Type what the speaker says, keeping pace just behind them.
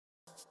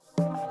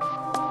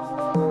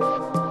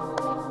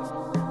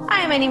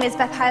my name is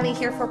Beth Hiley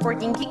here for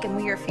BoardGameGeek, and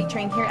we are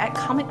featuring here at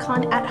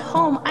Comic-Con at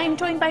Home. I am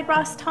joined by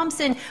Ross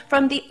Thompson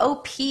from the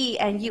OP,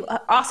 and you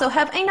also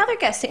have another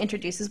guest to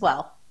introduce as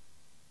well.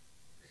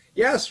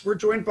 Yes, we're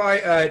joined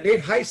by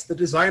Nate Heist, the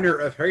designer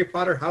of Harry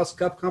Potter House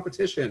Cup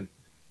Competition.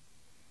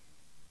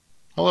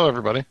 Hello,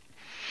 everybody.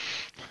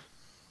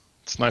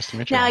 It's nice to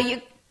meet you. Now,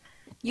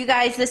 you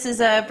guys, this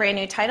is a brand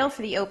new title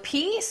for the OP,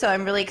 so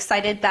I'm really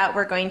excited that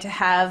we're going to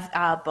have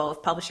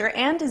both publisher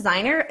and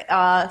designer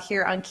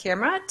here on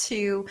camera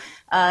to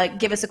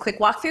give us a quick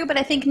walkthrough. But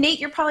I think, Nate,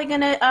 you're probably going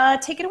to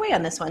take it away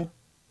on this one.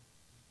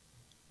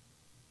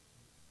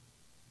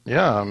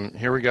 Yeah,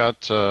 here we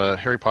got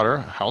Harry Potter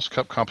House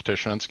Cup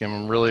Competition. It's a game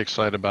I'm really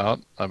excited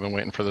about. I've been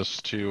waiting for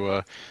this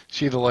to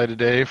see the light of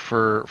day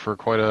for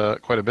quite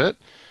a bit,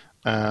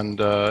 and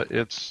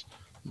it's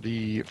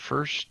the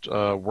first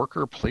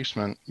worker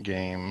placement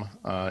game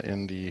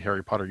in the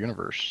Harry Potter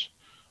universe.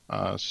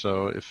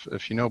 So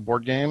if you know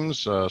board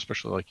games,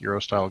 especially like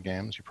Euro-style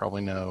games, you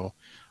probably know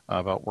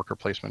about worker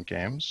placement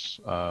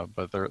games.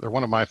 But they're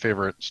one of my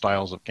favorite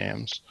styles of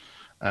games,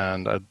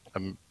 and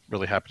I'm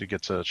really happy to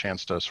get a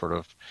chance to sort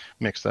of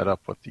mix that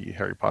up with the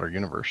Harry Potter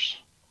universe.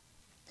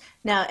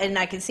 Now, and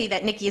I can see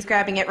that Nikki is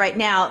grabbing it right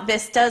now.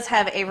 This does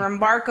have a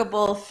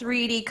remarkable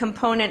 3D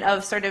component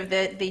of sort of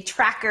the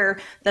tracker,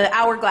 the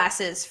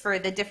hourglasses for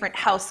the different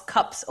House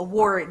Cups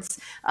awards,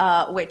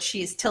 which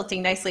she's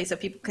tilting nicely so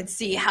people can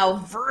see how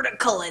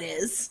vertical it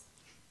is.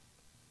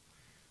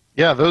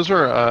 Yeah, those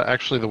are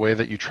actually the way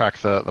that you track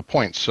the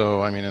points.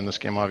 So, I mean, in this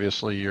game,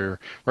 obviously, you're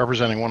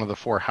representing one of the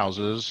 4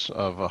 houses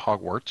of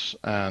Hogwarts,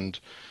 and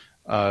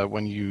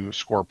when you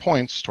score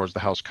points towards the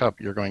House Cup,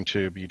 you're going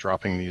to be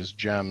dropping these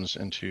gems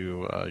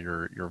into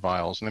your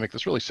vials, and they make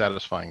this really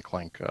satisfying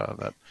clink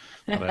that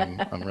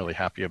I'm really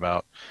happy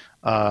about.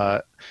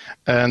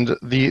 And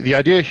the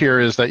idea here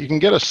is that you can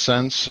get a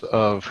sense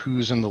of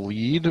who's in the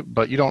lead,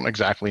 but you don't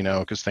exactly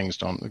know because things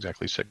don't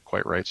exactly sit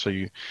quite right. So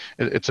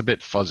it's a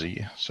bit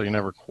fuzzy, so you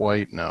never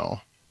quite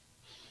know.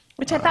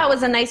 Which I thought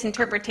was a nice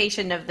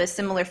interpretation of the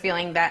similar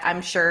feeling that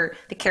I'm sure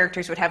the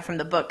characters would have from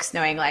the books,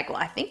 knowing like, well,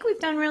 I think we've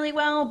done really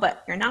well,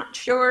 but you're not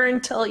sure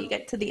until you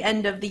get to the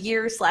end of the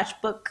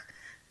year/book.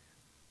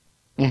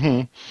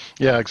 Mm-hmm.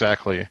 Yeah,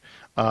 exactly.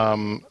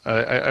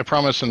 I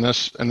promise in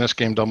this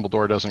game,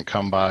 Dumbledore doesn't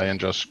come by and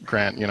just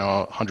grant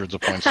hundreds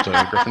of points to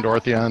Gryffindor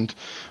at the end.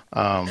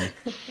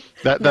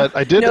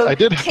 I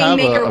did have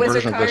a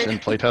version of this in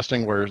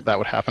playtesting where that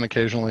would happen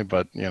occasionally,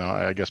 but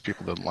I guess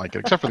people didn't like it,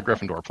 except for the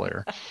Gryffindor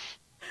player.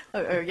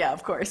 Oh, yeah,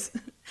 of course.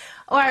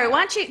 All right,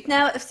 why don't you,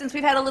 now, since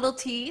we've had a little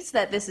tease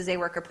that this is a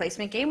worker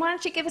placement game, why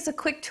don't you give us a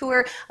quick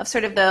tour of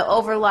sort of the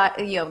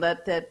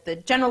the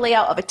general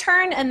layout of a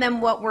turn, and then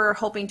what we're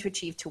hoping to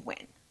achieve to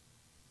win.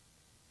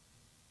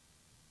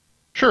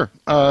 Sure.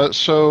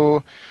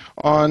 So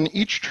on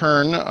each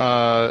turn,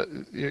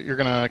 you're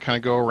going to kind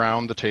of go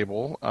around the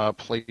table,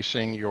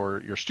 placing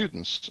your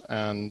students,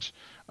 and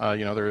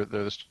they're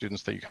the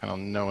students that you kind of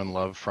know and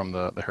love from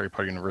the Harry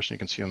Potter universe. And you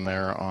can see them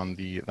there on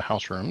the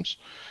house rooms.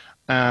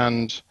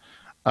 And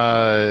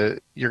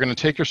you're going to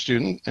take your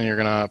student and you're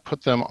going to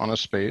put them on a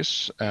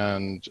space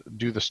and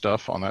do the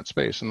stuff on that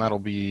space. And that'll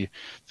be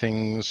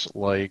things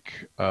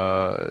like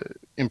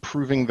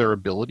improving their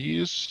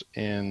abilities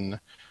in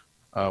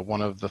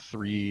one of the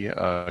 3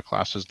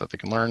 classes that they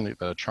can learn,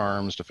 the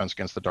Charms, Defense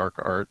Against the Dark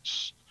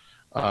Arts.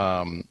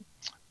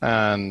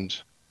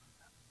 And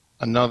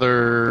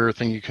another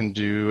thing you can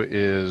do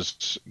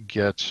is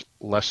get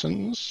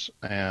lessons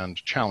and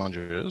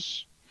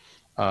challenges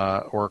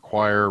or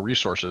acquire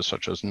resources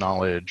such as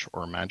knowledge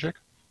or magic.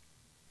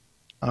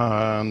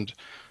 And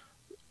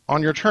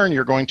on your turn,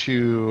 you're going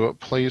to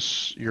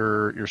place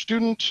your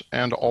student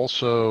and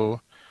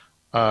also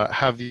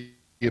have the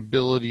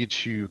ability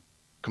to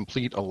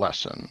complete a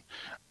lesson.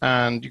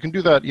 And you can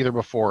do that either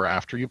before or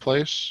after you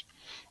place.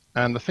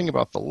 And the thing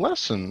about the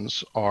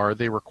lessons are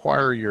they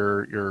require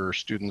your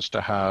students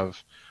to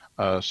have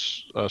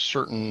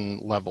certain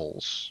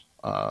levels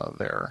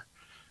there.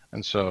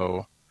 And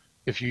so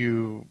if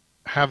you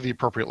have the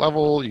appropriate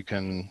level, you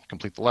can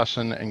complete the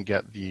lesson and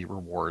get the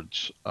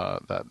rewards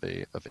that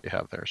they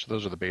have there. So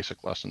those are the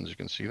basic lessons you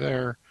can see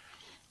there.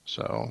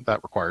 So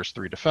that requires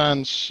 3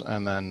 defense,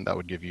 and then that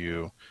would give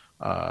you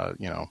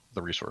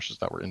the resources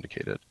that were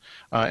indicated.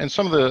 And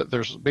some of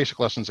there's basic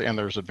lessons and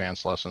there's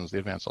advanced lessons. The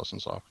advanced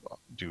lessons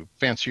do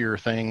fancier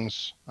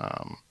things.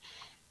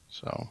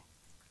 So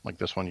like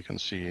this one, you can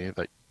see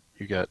that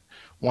you get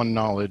 1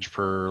 knowledge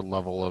per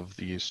level of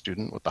the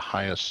student with the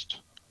highest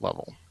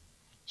level.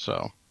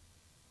 So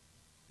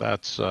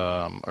that's,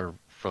 or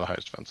for the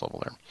highest defense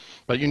level there.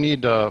 But you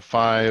need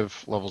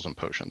 5 levels in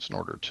potions in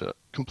order to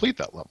complete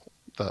that level,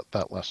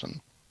 that lesson.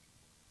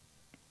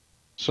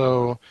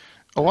 So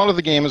a lot of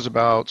the game is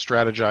about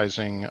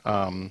strategizing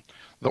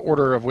the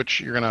order of which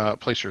you're going to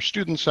place your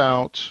students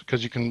out,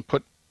 because you can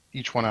put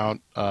each one out,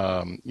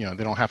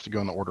 they don't have to go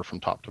in the order from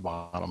top to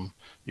bottom.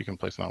 You can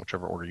place them out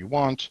whichever order you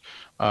want,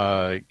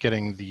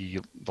 getting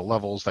the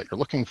levels that you're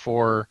looking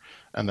for,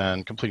 and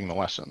then completing the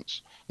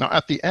lessons. Now,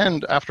 at the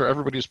end, after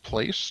everybody's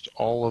placed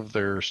all of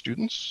their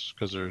students,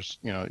 because there's,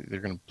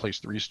 they're going to place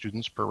 3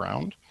 students per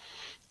round,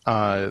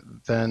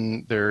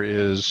 then there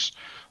is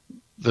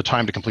the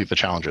time to complete the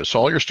challenges. So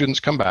all your students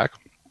come back,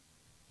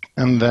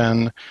 and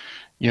then,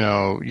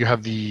 you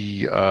have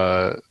the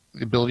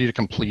ability to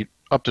complete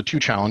up to 2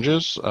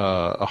 challenges,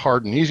 a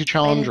hard and easy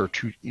challenge or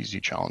 2 easy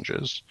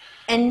challenges.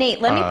 And Nate,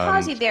 let me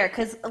pause you there,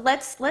 because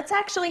let's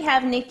actually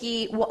have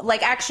Nikki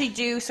actually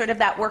do sort of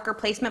that worker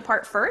placement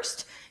part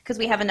first, because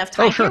we have enough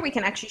time here. We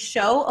can actually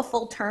show a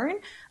full turn,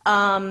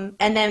 and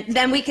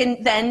then we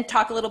can then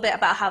talk a little bit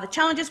about how the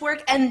challenges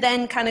work, and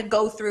then kind of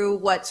go through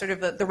what sort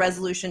of the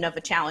resolution of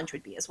a challenge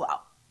would be as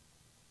well.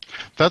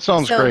 That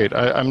sounds great.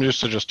 I'm used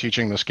to just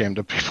teaching this game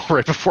to people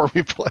right before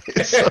we play.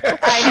 So.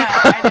 I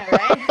know,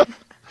 right?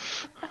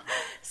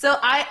 So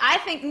I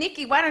think,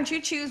 Nikki, why don't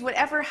you choose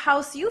whatever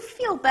house you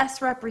feel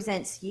best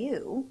represents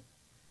you?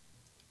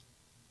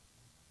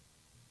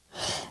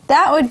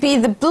 That would be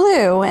the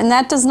blue, and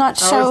that does not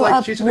show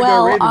up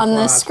well on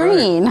the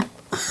screen.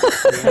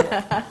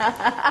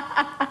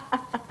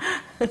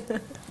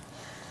 Right.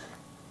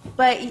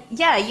 But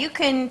yeah, you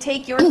can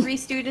take your 3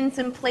 students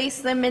and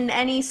place them in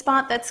any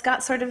spot that's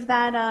got sort of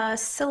that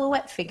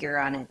silhouette figure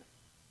on it.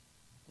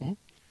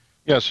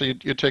 Yeah, so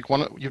you take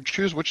one, you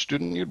choose which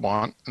student you'd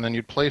want, and then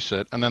you'd place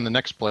it, and then the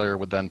next player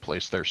would then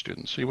place their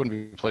student. So you wouldn't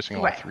be placing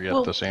all 3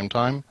 at the same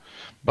time.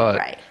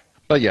 But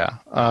yeah,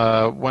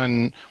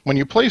 when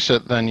you place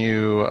it, then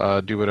you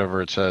do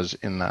whatever it says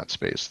in that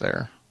space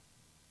there.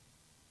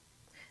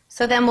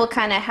 So then we'll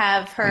kind of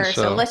have her.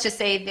 So let's just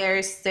say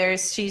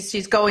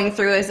she's going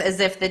through as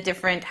if the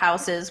different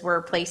houses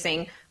were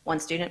placing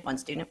one student, one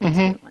student, one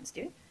student, one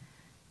student.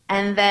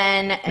 And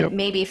then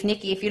maybe if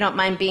you don't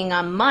mind being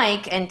on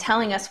mic and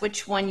telling us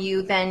which one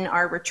you then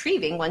are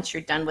retrieving once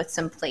you're done with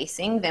some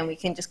placing, then we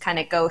can just kind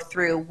of go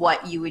through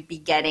what you would be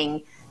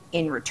getting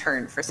in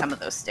return for some of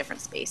those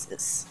different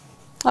spaces.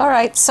 All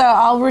right, so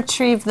I'll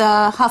retrieve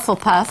the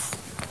Hufflepuff.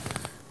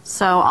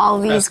 So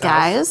all these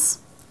guys.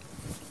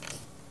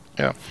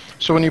 Yeah.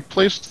 So when you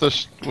place the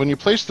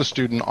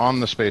student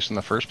on the space in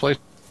the first place,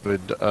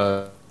 with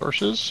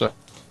sources. So,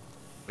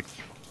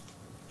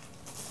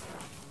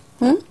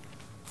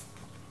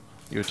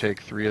 you would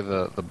take 3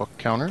 of the book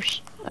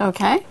counters.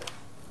 Okay.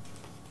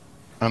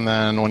 And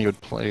then when you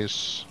would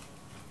place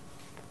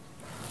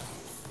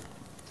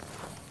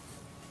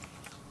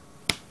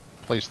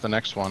the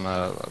next one,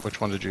 which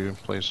one did you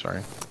place?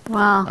 Sorry.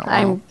 Well,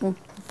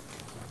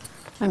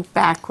 I'm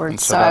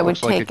backwards, so I would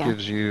take it. It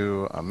gives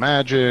you a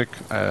magic.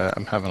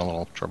 I'm having a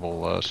little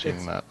trouble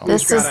seeing that.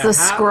 This is the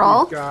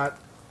scroll. We've got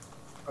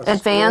a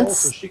Advance.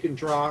 Scroll, so she can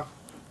draw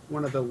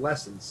one of the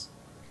lessons.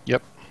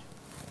 Yep.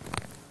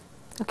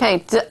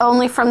 Okay,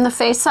 only from the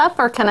face up,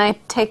 or can I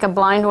take a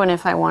blind one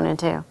if I wanted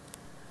to?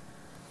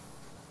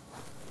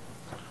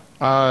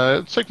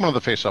 Take one of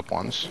the face up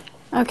ones.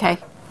 Okay.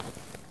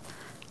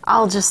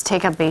 I'll just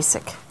take a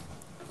basic.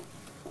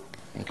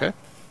 Okay.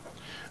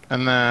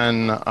 And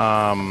then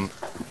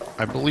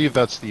I believe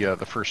that's the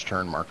first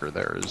turn marker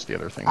there is the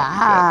other thing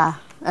that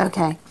you get.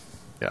 Okay.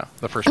 Yeah,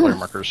 the first player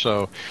marker.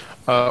 So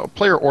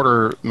player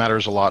order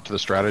matters a lot to the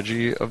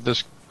strategy of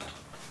this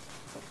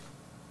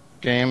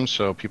game,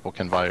 so people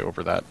can vie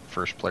over that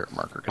first player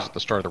marker, because at the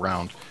start of the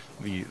round,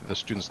 the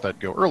students that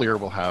go earlier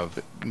will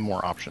have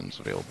more options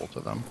available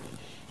to them,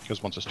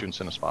 because once a student's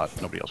in a spot,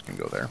 nobody else can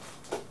go there.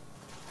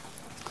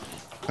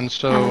 And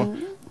so...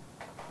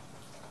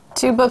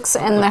 2 books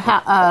and the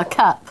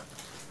cup.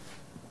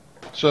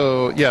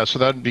 So, yeah, so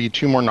that'd be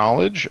 2 more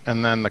knowledge,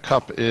 and then the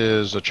cup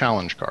is a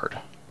challenge card.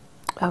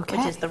 Okay.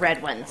 Which is the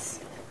red ones.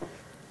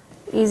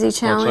 Easy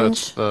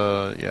challenge.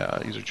 So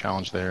it's easy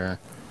challenge there.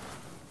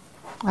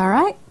 All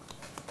right.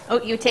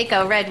 Oh, you take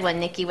a red one,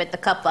 Nikki, with the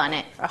cup on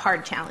it. A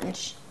hard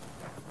challenge.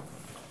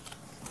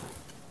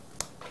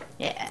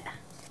 Yeah.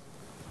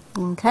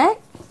 Okay.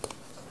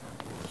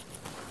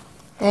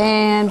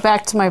 And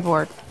back to my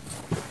board.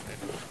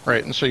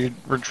 Right, and so you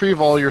retrieve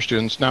all your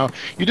students. Now,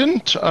 you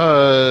didn't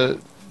go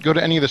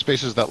to any of the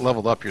spaces that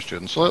leveled up your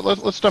students, so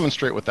let's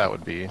demonstrate what that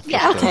would be.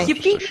 Yeah, okay. You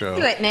beat show.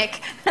 Do it,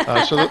 Nick.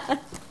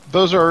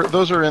 Those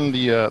are in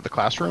the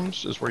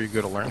classrooms, is where you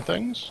go to learn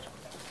things.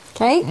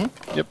 Okay.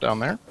 Mm-hmm. Yep, down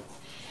there.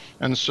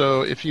 And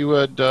so if you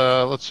would,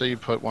 let's say you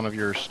put one of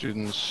your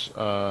students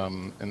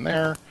in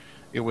there,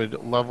 it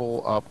would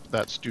level up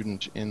that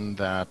student in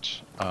that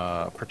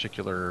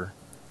particular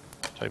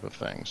type of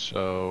thing.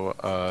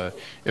 So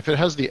if it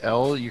has the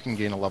L, you can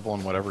gain a level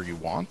in whatever you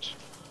want.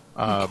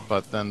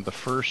 But then the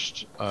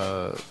first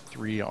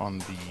 3 on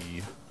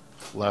the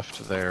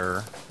left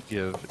there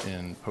give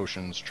in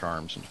potions,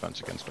 charms, and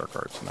defense against dark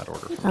arts in that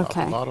order from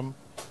top to bottom.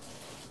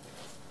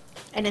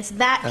 And it's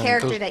that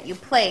character that you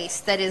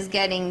place that is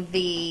getting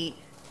the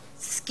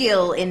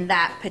skill in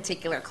that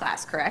particular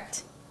class,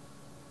 correct?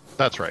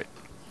 That's right.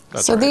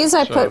 So these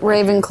I put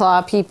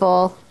Ravenclaw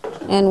people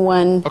and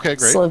 1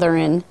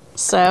 Slytherin.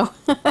 So.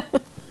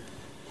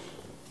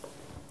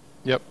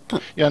 Yep.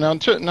 Yeah.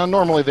 Now,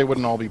 normally they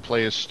wouldn't all be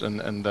placed,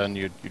 and then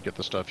you'd get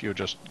the stuff. You would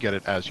just get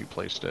it as you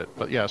placed it.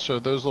 But yeah, so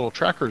those little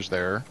trackers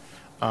there,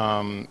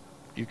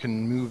 you you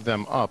can move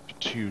them up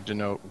to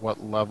denote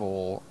what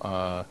level,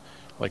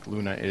 like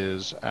Luna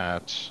is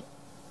at,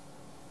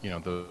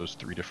 those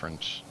 3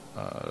 different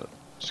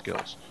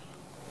skills.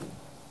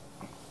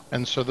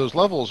 And so those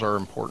levels are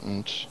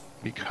important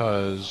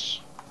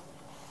because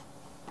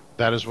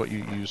that is what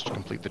you use to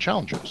complete the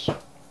challenges.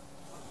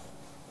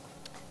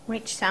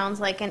 Which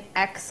sounds like an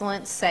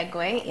excellent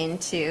segue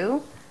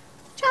into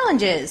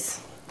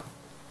challenges.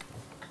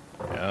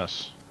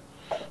 Yes.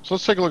 So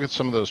let's take a look at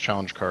some of those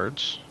challenge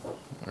cards.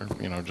 Or,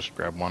 just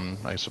grab one,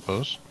 I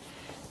suppose.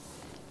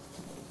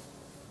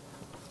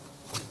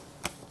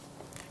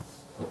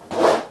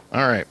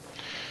 All right.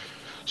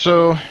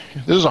 So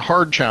this is a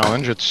hard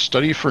challenge. It's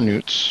study for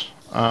newts.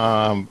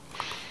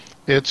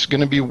 It's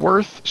going to be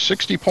worth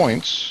 60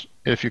 points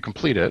if you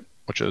complete it,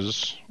 which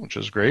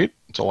is great.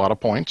 It's a lot of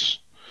points.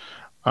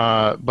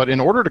 But in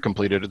order to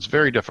complete it, it's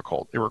very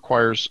difficult. It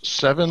requires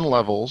 7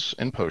 levels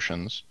in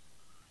potions,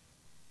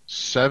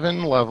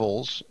 7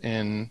 levels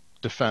in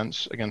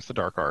defense against the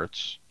dark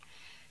arts,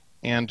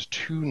 and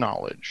 2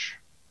 knowledge.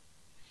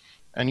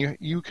 And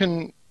you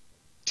can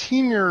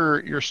team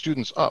your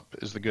students up,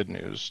 is the good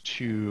news,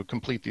 to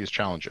complete these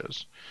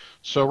challenges.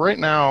 So right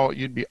now,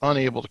 you'd be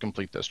unable to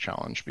complete this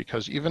challenge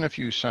because even if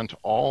you sent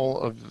all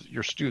of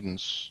your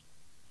students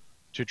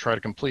to try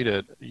to complete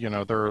it,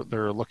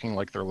 they're looking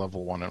like they're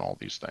level 1 in all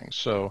these things.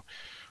 So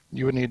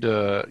you would need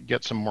to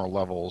get some more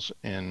levels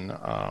in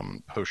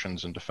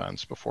potions and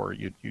defense before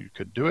you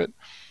could do it.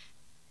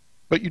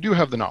 But you do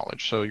have the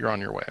knowledge, so you're on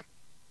your way.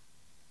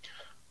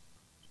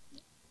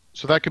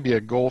 So that could be a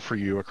goal for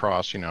you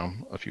across,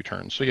 a few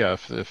turns. So yeah,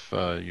 if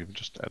you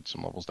just add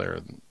some levels there,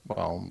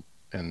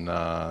 in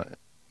the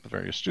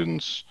various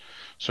students.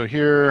 So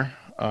here,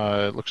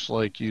 it looks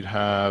like you'd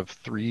have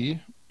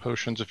 3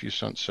 potions if you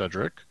sent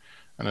Cedric,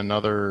 and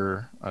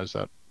another, is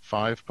that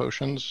 5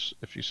 potions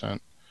if you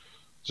sent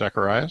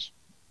Zacharias?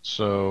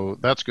 So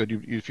that's good.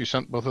 If you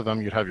sent both of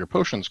them, you'd have your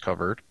potions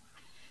covered,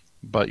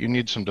 but you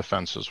need some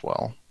defense as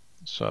well.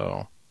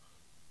 So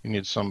you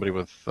need somebody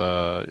with,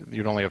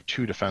 you'd only have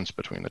 2 defense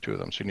between the 2 of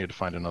them, so you need to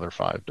find another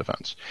 5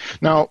 defense.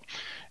 Now,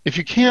 if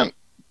you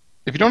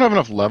don't have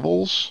enough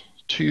levels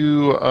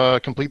to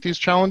complete these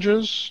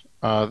challenges,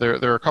 there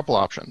are a couple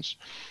options.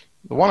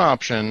 The one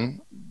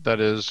option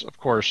that is, of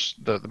course,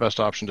 the best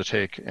option to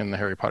take in the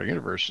Harry Potter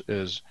universe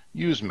is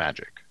use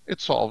magic. It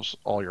solves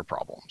all your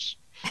problems.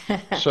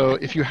 So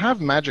if you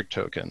have magic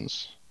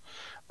tokens,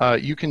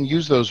 you can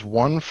use those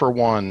 1 for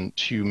 1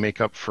 to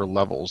make up for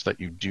levels that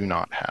you do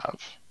not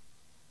have.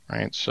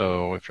 Right?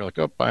 So if you're like,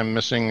 oh, I'm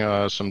missing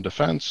some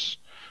defense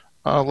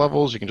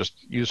levels, you can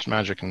just use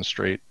magic and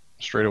straight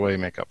away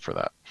make up for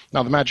that.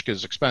 Now the magic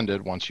is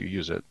expended once you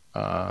use it,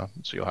 so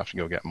you'll have to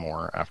go get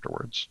more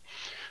afterwards.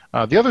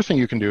 The other thing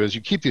you can do is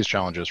you keep these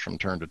challenges from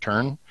turn to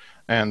turn,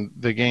 and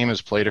the game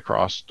is played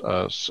across,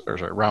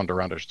 round to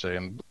round, I should say,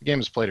 and the game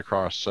is played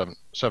across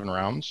 7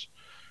 rounds.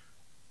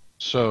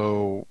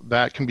 So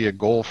that can be a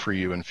goal for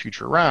you in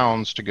future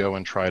rounds to go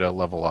and try to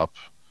level up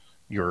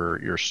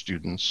your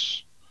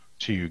students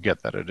to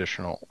get that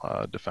additional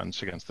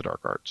defense against the dark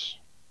arts.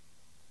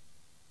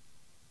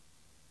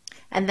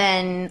 And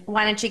then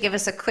why don't you give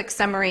us a quick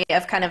summary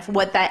of kind of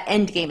what that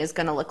end game is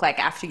going to look like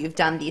after you've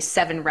done these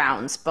 7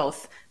 rounds,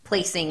 both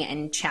placing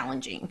and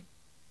challenging?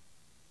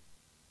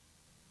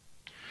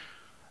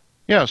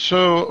 Yeah,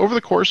 so over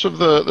the course of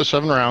the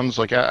 7 rounds,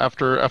 like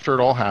after it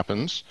all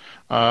happens,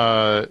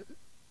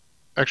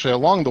 actually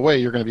along the way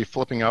you're going to be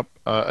flipping up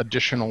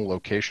additional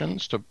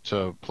locations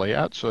to play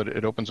at, so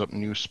it opens up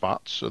new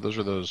spots. So those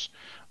are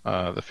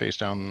the face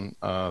down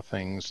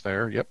things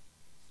there. Yep,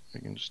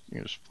 you can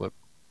just flip.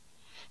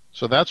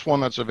 So that's one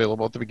that's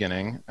available at the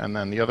beginning, and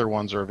then the other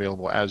ones are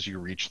available as you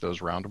reach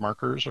those round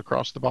markers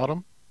across the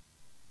bottom.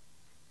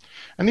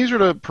 And these are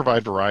to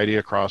provide variety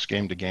across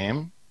game to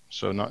game,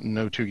 so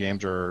no 2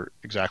 games are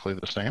exactly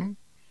the same.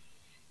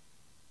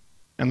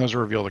 And those are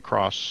revealed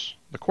across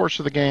the course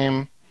of the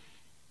game,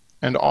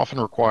 and often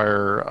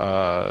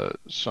require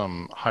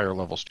some higher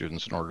level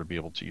students in order to be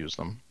able to use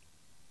them.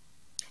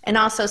 And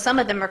also some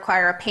of them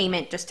require a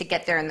payment just to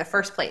get there in the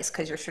first place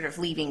because you're sort of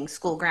leaving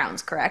school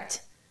grounds,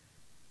 correct?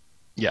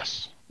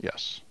 Yes.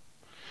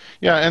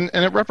 Yeah, and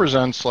it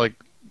represents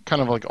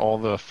kind of like all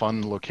the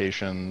fun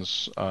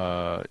locations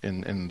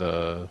in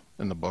the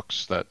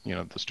books that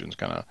the students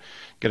kind of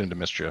get into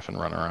mischief and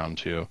run around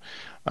to.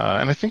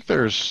 And I think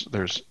there's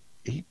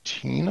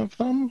 18 of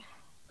them.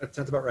 That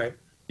sounds about right.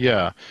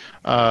 Yeah.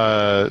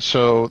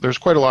 So there's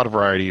quite a lot of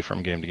variety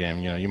from game to game.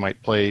 You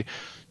might play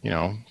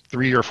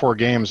 3 or 4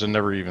 games and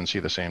never even see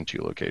the same 2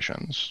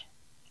 locations.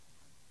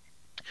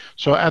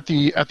 So at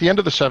the end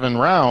of the 7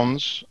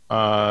 rounds,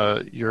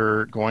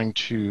 you're going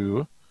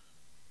to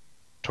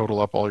total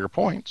up all your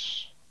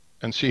points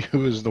and see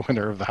who is the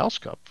winner of the House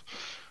Cup.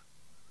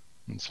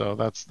 And so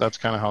that's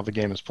kind of how the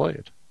game is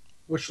played.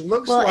 Which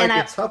looks like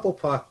it's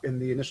Hufflepuff in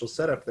the initial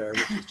setup there,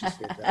 which is just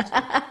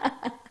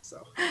fantastic.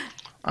 So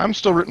I'm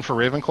still rooting for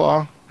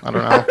Ravenclaw. I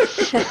don't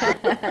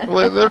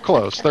know. They're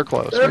close. They're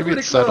Maybe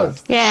it's close.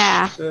 settled.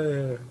 Yeah.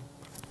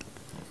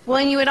 Well, Well,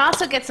 and you would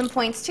also get some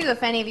points too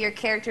if any of your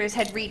characters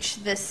had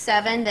reached the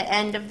 7, the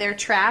end of their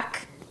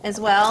track as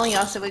well. You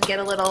also would get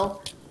a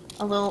little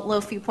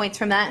few points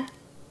from that.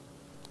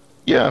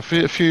 Yeah,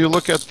 if you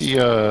look at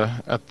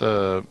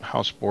the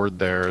house board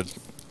there,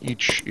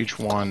 each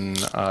one,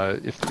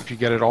 if you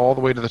get it all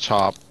the way to the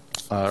top,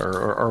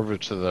 or over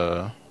to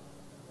the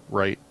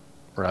right,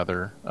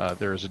 rather,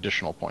 there's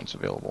additional points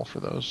available for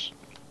those.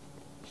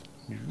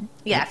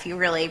 Yeah, if you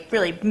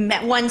really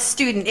met one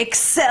student,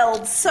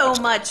 excelled so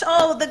much.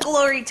 Oh, the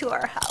glory to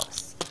our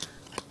house.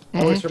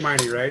 Always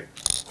Hermione, right?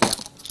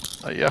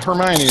 Yeah,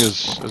 Hermione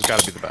has got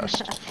to be the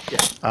best.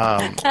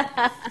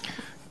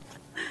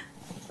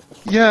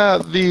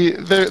 Yeah,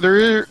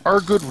 there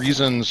are good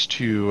reasons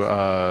to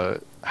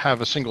have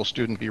a single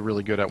student be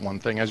really good at one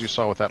thing. As you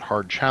saw with that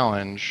hard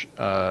challenge,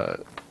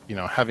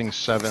 having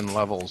 7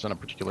 levels in a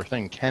particular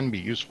thing can be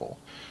useful,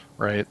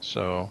 right?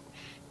 So,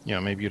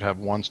 maybe you'd have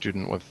one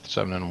student with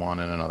 7 in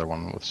one and another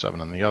one with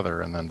 7 in the other,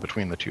 and then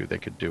between the two they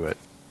could do it.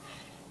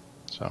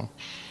 So,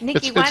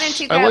 Nikki, why don't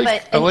you grab an easy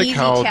challenge? I like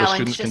how the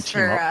students can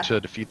team up to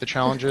defeat the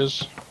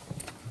challenges.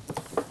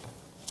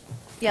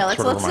 Yeah, let's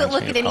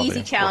look at an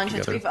easy challenge.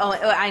 Which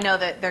I know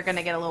that they're going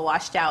to get a little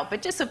washed out,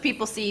 but just so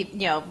people see,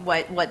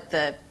 what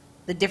the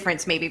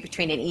difference maybe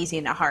between an easy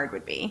and a hard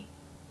would be.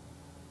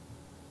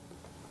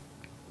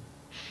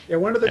 Yeah,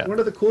 one of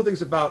the cool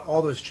things about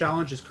all those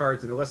challenges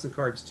cards and the lesson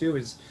cards too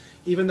is,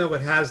 even though it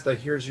has the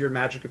here's your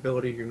magic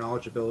ability, your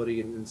knowledge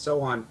ability, and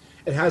so on,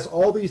 it has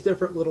all these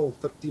different little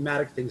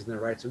thematic things in there,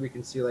 right? So we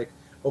can see like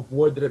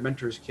avoid the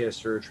Dementor's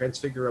Kiss or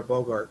transfigure a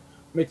Bogart,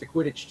 make the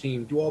Quidditch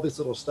team, do all this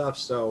little stuff.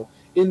 So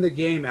in the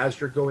game, as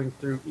you're going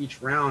through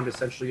each round,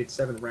 essentially it's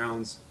 7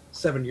 rounds,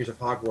 7 years of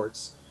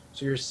Hogwarts.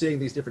 So you're seeing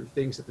these different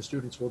things that the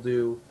students will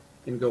do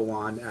and go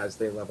on as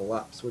they level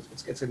up. So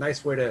it's a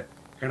nice way to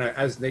kind of,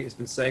 as Nate has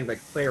been saying,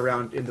 like play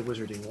around in the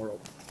wizarding world.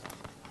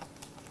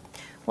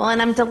 Well,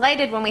 and I'm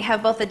delighted when we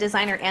have both the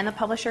designer and the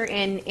publisher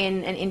in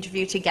an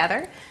interview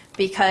together,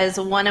 because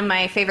one of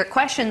my favorite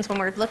questions when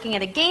we're looking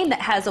at a game that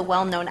has a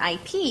well-known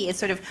IP is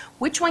sort of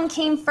which one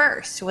came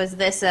first? Was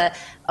this a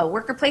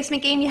worker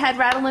placement game you had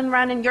rattling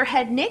around in your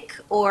head, Nick?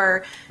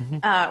 Or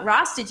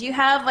Ross, did you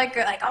have like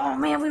oh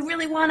man, we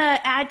really want to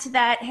add to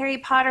that Harry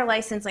Potter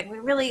license? Like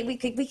we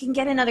can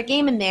get another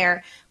game in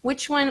there.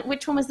 Which one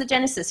was the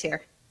genesis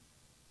here?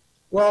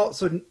 Well,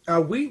 so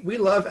we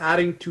love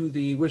adding to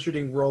the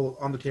wizarding world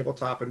on the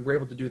tabletop, and we're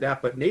able to do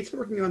that. But Nate's been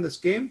working on this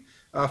game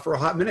for a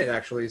hot minute,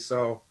 actually.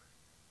 So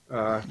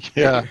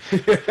yeah,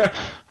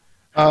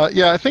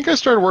 I think I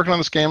started working on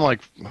this game like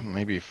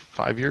maybe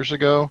 5 years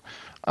ago,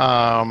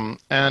 and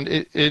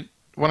it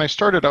when I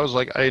started, I was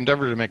like, I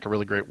endeavored to make a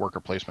really great worker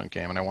placement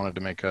game, and I wanted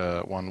to make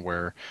one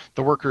where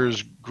the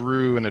workers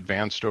grew and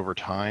advanced over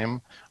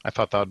time. I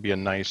thought that would be a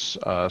nice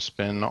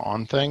spin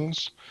on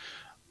things,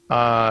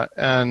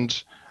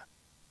 and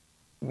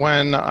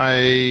when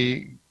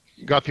I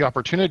got the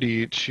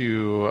opportunity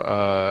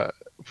to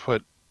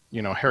put,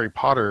 Harry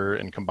Potter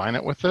and combine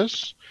it with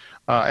this,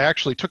 I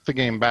actually took the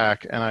game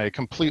back and I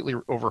completely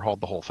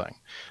overhauled the whole thing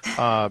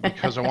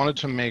because I wanted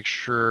to make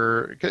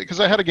sure,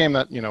 because I had a game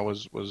that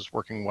was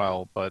working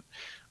well, but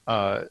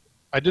I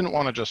didn't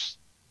want to just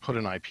put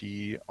an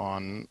IP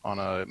on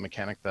a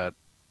mechanic that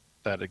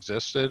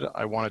existed.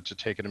 I wanted to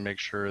take it and make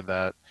sure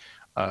that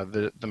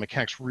the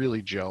mechanics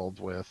really gelled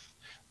with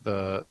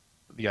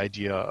the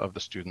idea of the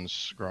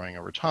students growing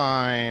over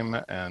time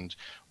and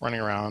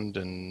running around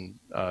and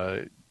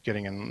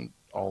getting in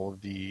all of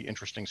the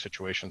interesting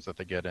situations that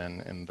they get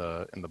in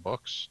the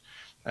books,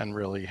 and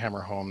really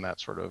hammer home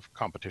that sort of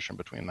competition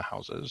between the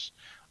houses.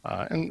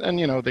 And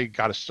they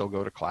got to still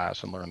go to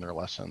class and learn their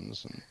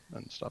lessons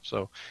and stuff.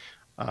 So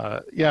I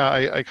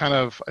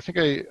think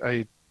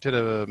I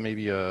did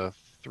maybe a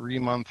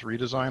 3-month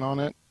redesign on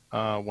it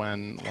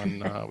when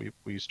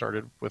we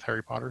started with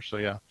Harry Potter. So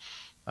yeah.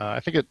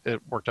 I think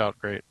it worked out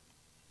great.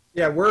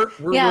 Yeah, we're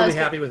really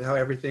happy with how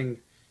everything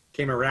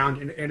came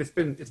around, and it's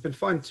been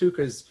fun too,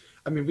 because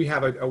we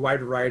have a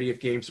wide variety of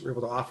games that we're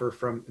able to offer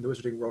from the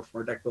wizarding world, from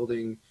our deck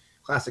building,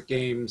 classic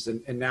games,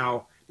 and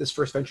now this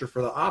first venture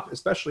for the op,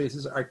 especially this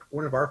is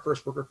one of our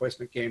first worker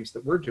placement games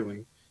that we're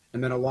doing,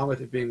 and then along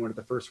with it being one of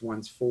the first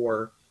ones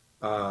for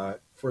the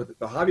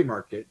hobby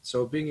market.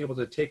 So being able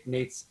to take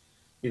Nate's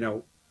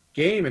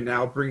game and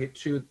now bring it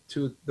to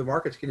the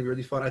market's going to be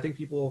really fun. I think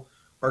people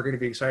are going to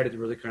be excited to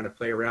really kind of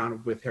play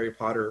around with Harry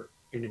Potter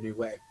in a new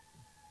way.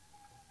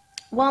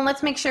 Well,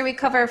 let's make sure we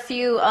cover a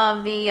few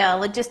of the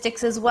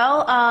logistics as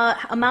well.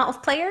 Amount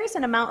of players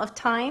and amount of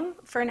time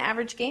for an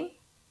average game?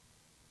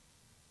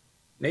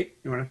 Nate,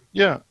 you want to?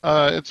 Yeah,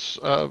 it's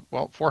 4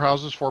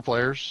 houses, 4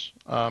 players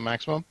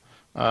maximum.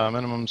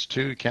 Minimum's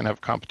 2. You can't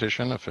have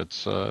competition if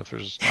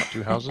there's not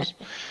 2 houses.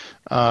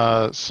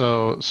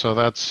 So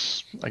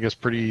that's, I guess,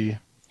 pretty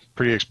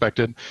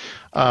expected.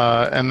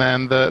 And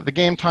then the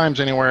game time's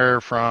anywhere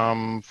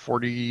from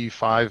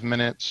 45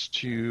 minutes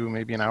to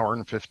maybe an hour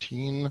and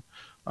 15,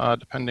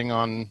 depending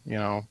on,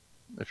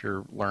 if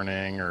you're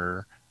learning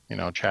or,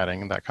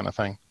 chatting, that kind of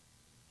thing.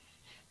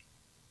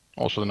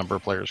 Also, the number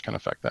of players can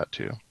affect that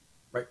too.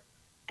 Right.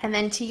 And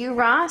then to you,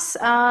 Ross,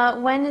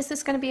 when is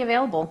this going to be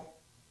available?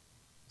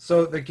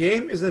 So the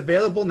game is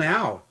available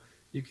now.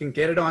 You can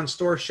get it on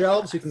store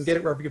shelves. You can get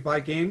it wherever you buy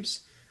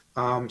games.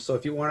 So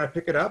if you want to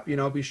pick it up,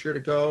 be sure to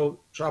go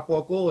shop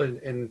local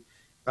and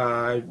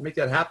make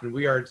that happen.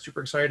 We are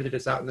super excited that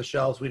it's out in the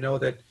shelves. We know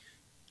that,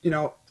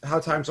 how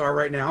times are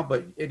right now,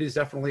 but it is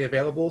definitely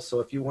available. So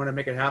if you want to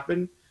make it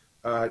happen,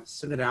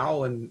 send an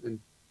owl and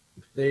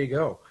there you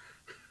go.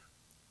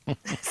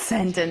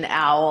 Send an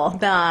owl.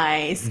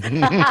 Nice.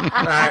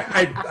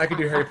 I could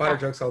do Harry Potter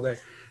jokes all day.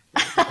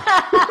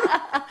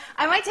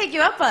 I might take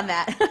you up on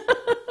that.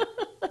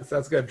 That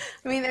sounds good.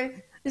 I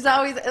mean, there's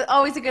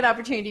always a good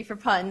opportunity for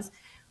puns.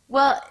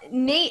 Well,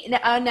 Nate,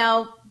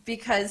 now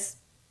because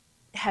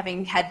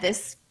having had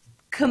this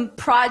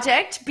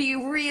project be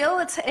real,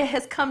 it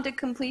has come to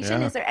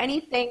completion. Yeah. Is there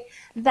anything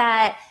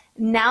that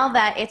now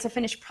that it's a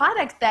finished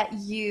product that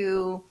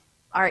you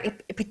are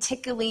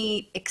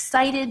particularly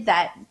excited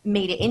that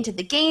made it into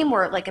the game,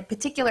 or like a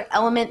particular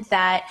element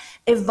that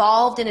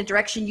evolved in a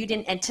direction you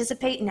didn't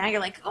anticipate and now you're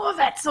like, oh,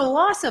 that's so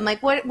awesome?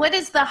 Like what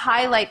is the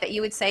highlight that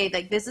you would say,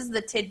 like, this is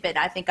the tidbit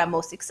I think I'm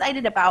most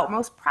excited about,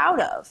 most proud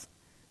of?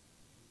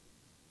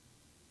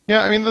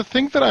 Yeah, I mean, the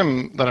thing that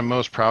I'm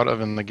most proud of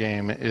in the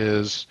game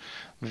is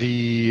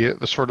the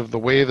sort of the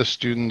way the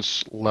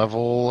students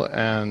level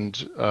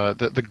and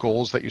the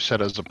goals that you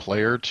set as a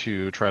player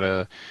to try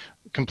to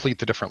complete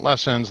the different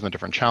lessons and the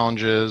different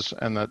challenges,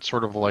 and that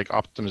sort of like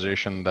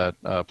optimization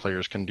that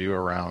players can do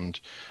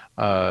around.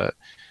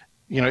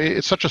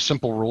 It's such a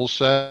simple rule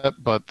set,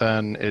 but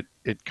then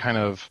it kind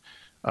of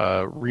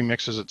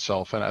remixes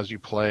itself, and as you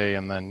play,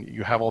 and then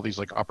you have all these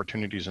like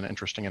opportunities and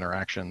interesting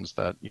interactions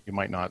that you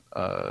might not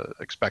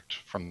expect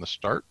from the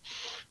start.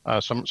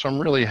 So I'm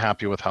really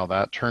happy with how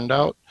that turned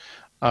out.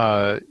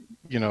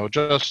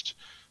 Just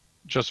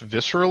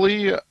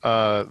viscerally,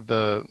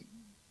 the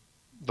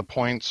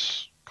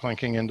points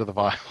clanking into the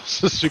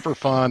vials is super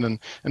fun, and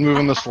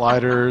moving the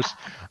sliders.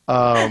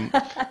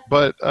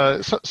 But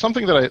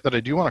something that I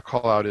do want to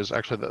call out is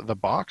actually the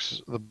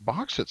box. The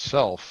box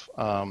itself,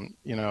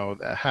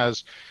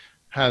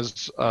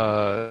 has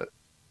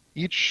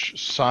each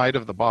side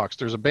of the box.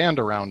 There's a band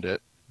around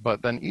it,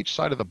 but then each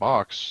side of the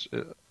box,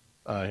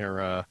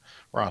 here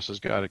Ross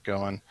has got it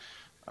going,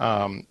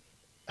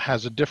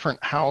 has a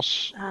different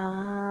house.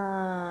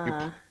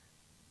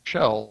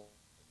 Shell.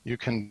 You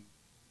can.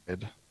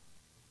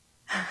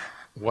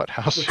 What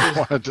house you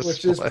want to display.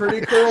 Which is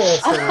pretty cool.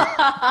 So.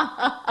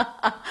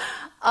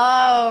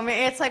 Oh,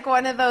 man, it's like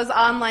one of those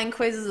online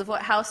quizzes of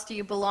what house do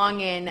you belong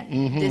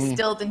in,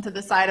 distilled into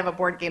the side of a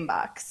board game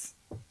box.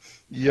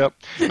 Yep.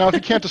 Now, if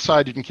you can't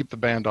decide, you can keep the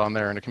band on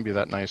there, and it can be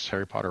that nice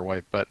Harry Potter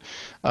white. But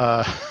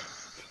I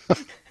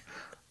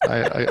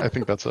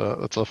think that's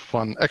a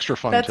fun, extra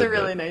fun. That's tidbit.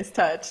 A really nice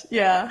touch.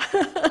 Yeah.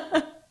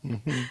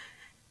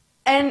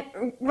 And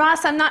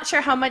Ross, I'm not sure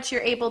how much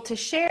you're able to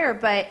share,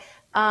 but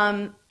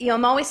I'm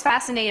always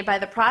fascinated by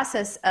the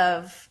process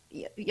of,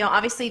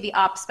 obviously the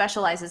op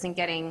specializes in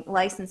getting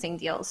licensing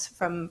deals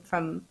from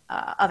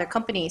other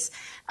companies.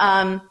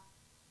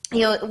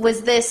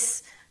 Was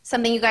this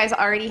something you guys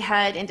already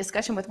had in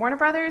discussion with Warner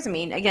Brothers? I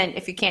mean, again,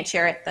 if you can't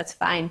share it, that's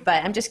fine.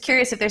 But I'm just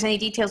curious if there's any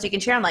details you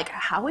can share on, like,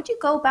 how would you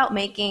go about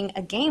making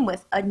a game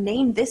with a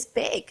name this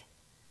big?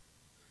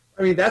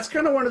 I mean, that's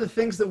kind of one of the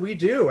things that we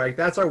do. Like,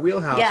 that's our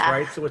wheelhouse, Yeah.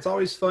 right? So it's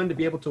always fun to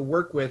be able to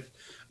work with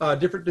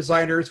different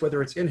designers,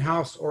 whether it's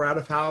in-house or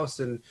out-of-house,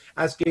 and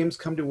as games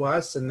come to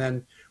us, and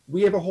then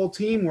we have a whole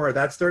team where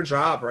that's their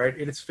job, right?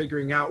 And it's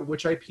figuring out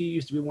which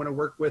IPs do we want to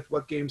work with,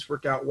 what games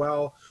work out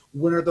well,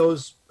 when are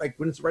those, like,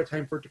 when is the right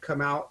time for it to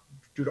come out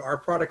due to our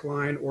product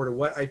line, or to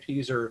what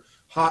IPs are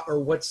hot, or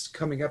what's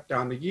coming up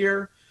down the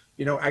year.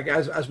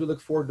 As we look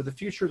forward to the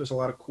future, there's a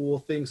lot of cool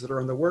things that are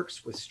in the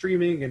works with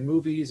streaming and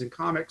movies and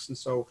comics, and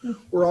so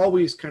we're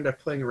always kind of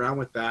playing around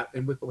with that.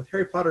 And with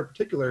Harry Potter in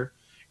particular,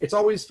 it's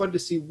always fun to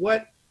see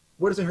what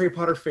does a Harry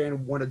Potter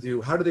fan want to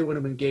do? How do they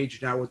want to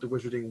engage now with the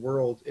wizarding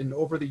world? And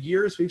over the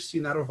years, we've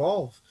seen that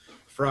evolve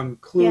from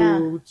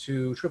Clue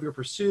to Trivial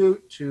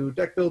Pursuit to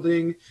deck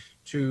building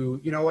to,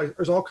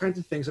 there's all kinds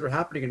of things that are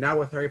happening. And now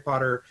with Harry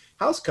Potter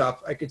House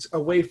Cup, like, it's a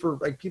way for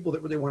like people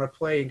that really want to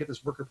play and get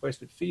this worker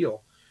placement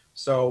feel.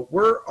 So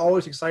we're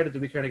always excited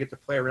that we kind of get to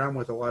play around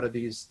with a lot of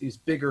these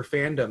bigger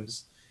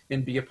fandoms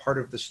and be a part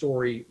of the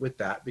story with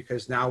that,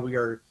 because now we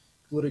are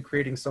literally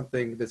creating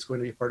something that's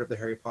going to be part of the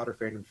Harry Potter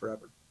fandom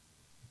forever.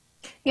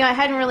 I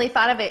hadn't really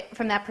thought of it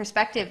from that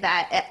perspective,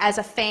 that as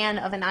a fan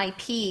of an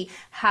IP,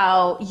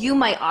 how you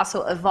might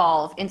also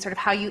evolve in sort of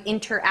how you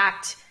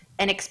interact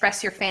and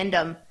express your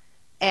fandom,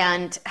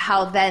 and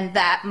how then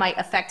that might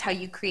affect how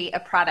you create a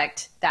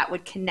product that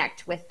would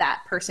connect with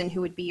that person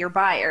who would be your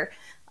buyer.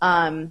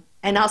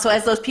 And also,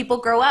 as those people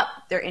grow up,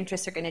 their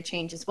interests are going to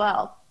change as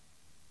well.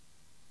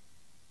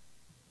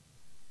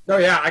 Oh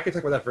yeah, I could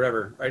talk about that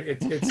forever. Right?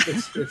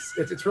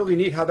 It's really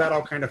neat how that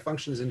all kind of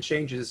functions and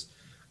changes.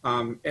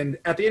 And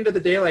at the end of the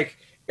day, like,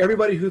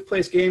 everybody who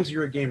plays games,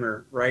 you're a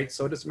gamer, right?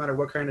 So it doesn't matter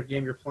what kind of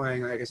game you're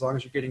playing, like, as long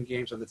as you're getting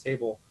games on the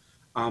table.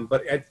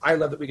 But I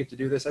love that we get to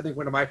do this. I think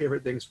one of my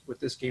favorite things with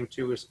this game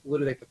too is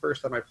literally like the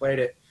first time I played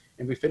it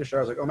and we finished it, I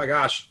was like, oh my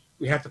gosh,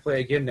 we have to play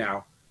again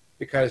now,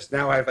 because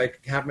now I've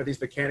like have these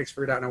mechanics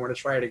figured out and I want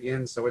to try it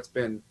again. So it's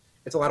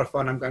a lot of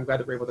fun. I'm glad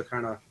that we're able to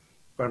kind of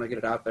finally get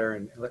it out there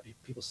and let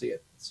people see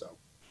it. So.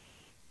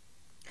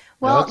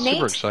 Well, that's Nate,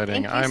 super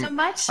exciting. thank you so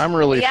much. I'm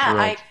really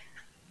thrilled.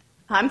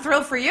 I'm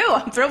thrilled for you.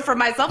 I'm thrilled for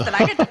myself that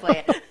I get to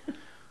play it.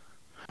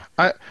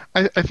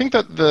 I think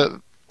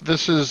that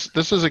this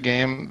is a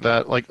game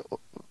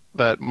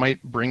that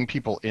might bring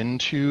people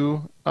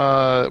into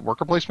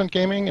worker placement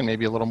gaming and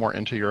maybe a little more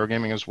into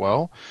Eurogaming as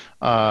well.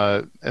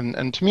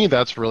 And to me,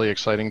 that's really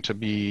exciting to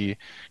be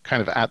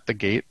kind of at the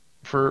gate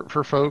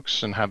for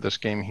folks and have this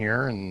game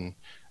here, and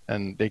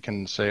they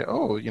can say,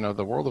 oh,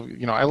 the world of,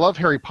 I love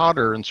Harry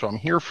Potter, and so I'm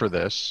here for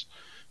this.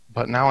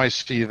 But now I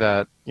see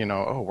that,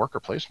 worker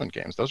placement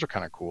games, those are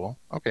kind of cool.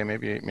 Okay,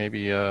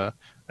 maybe I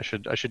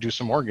should do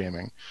some more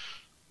gaming.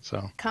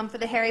 So come for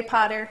the Harry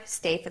Potter,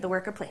 stay for the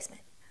worker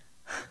placement.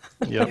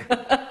 Yep.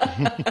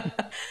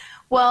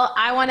 Well,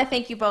 I want to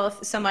thank you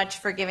both so much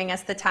for giving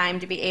us the time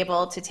to be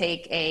able to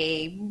take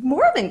a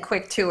more than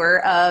quick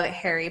tour of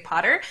Harry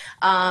Potter.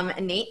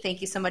 Nate,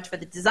 thank you so much for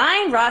the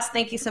design. Ross,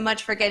 thank you so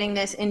much for getting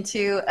this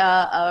into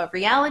a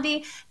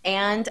reality.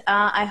 And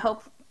I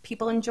hope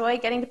people enjoy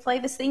getting to play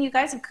this thing you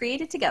guys have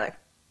created together.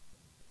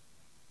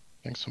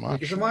 Thanks so much.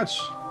 Thank you so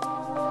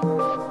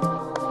much.